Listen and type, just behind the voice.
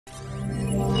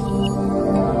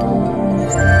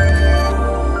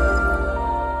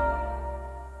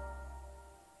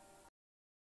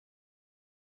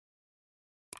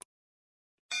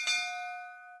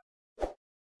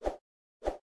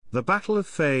The Battle of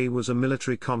Fei was a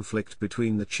military conflict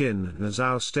between the Qin and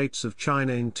Zhao states of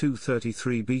China in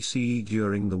 233 BCE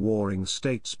during the Warring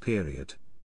States period.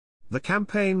 The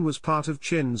campaign was part of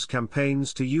Qin's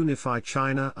campaigns to unify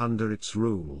China under its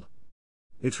rule.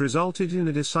 It resulted in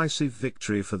a decisive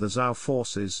victory for the Zhao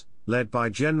forces, led by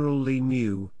General Li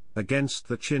Mu, against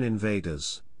the Qin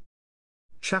invaders.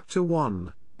 Chapter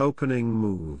 1: Opening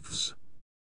Moves.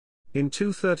 In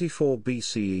 234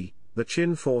 BCE, the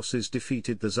Qin forces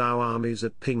defeated the Zhao armies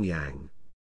at Pingyang.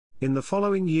 In the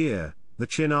following year, the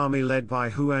Qin army led by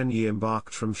Huan Yi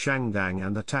embarked from Shangdang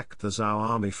and attacked the Zhao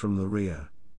army from the rear.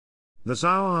 The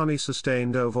Zhao army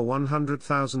sustained over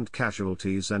 100,000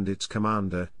 casualties and its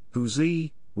commander, Hu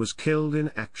Zi, was killed in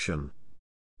action.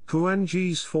 Huan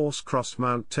Yi's force crossed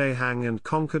Mount Taihang and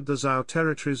conquered the Zhao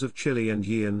territories of Chile and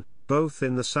Yian, both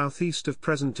in the southeast of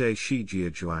present-day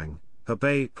Shijiazhuang,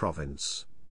 Hebei province.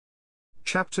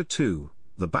 Chapter 2: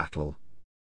 The Battle.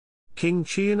 King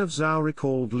Qin of Zhao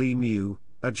recalled Li Mu,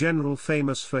 a general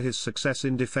famous for his success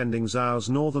in defending Zhao's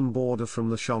northern border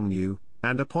from the Xiongnu,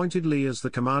 and appointed Li as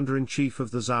the commander-in-chief of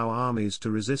the Zhao armies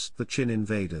to resist the Qin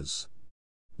invaders.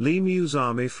 Li Mu's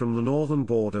army from the northern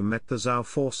border met the Zhao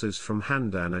forces from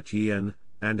Handan at Yian,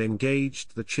 and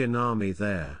engaged the Qin army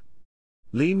there.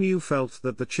 Li Mu felt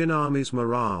that the Qin army's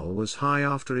morale was high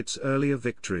after its earlier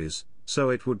victories, so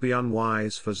it would be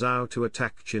unwise for Zhao to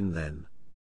attack Qin then.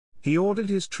 He ordered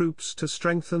his troops to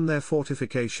strengthen their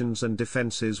fortifications and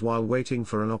defenses while waiting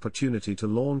for an opportunity to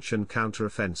launch an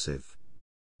counter-offensive.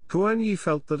 Huan Yi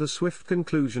felt that a swift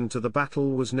conclusion to the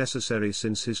battle was necessary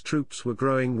since his troops were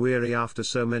growing weary after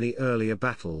so many earlier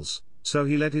battles, so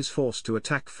he led his force to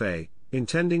attack Fei,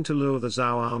 intending to lure the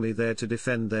Zhao army there to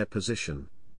defend their position.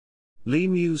 Li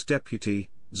Mu's deputy,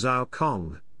 Zhao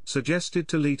Kong, suggested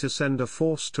to Li to send a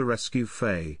force to rescue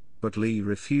Fei, but Li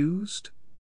refused.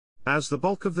 As the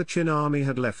bulk of the Qin army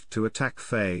had left to attack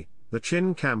Fei, the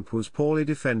Qin camp was poorly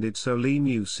defended, so Li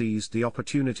Mu seized the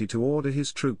opportunity to order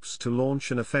his troops to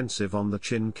launch an offensive on the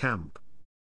Qin camp.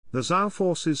 The Zhao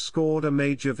forces scored a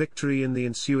major victory in the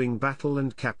ensuing battle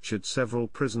and captured several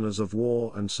prisoners of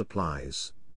war and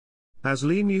supplies. As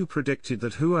Li Mu predicted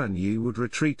that Huan Yi would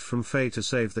retreat from Fei to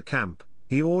save the camp,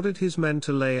 he ordered his men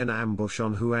to lay an ambush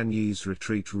on Huan Yi's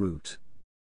retreat route.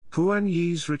 Huan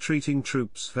Yi's retreating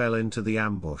troops fell into the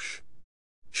ambush.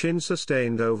 Qin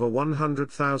sustained over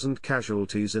 100,000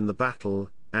 casualties in the battle,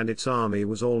 and its army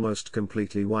was almost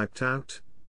completely wiped out.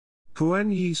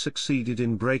 Huan Yi succeeded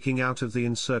in breaking out of the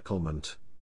encirclement.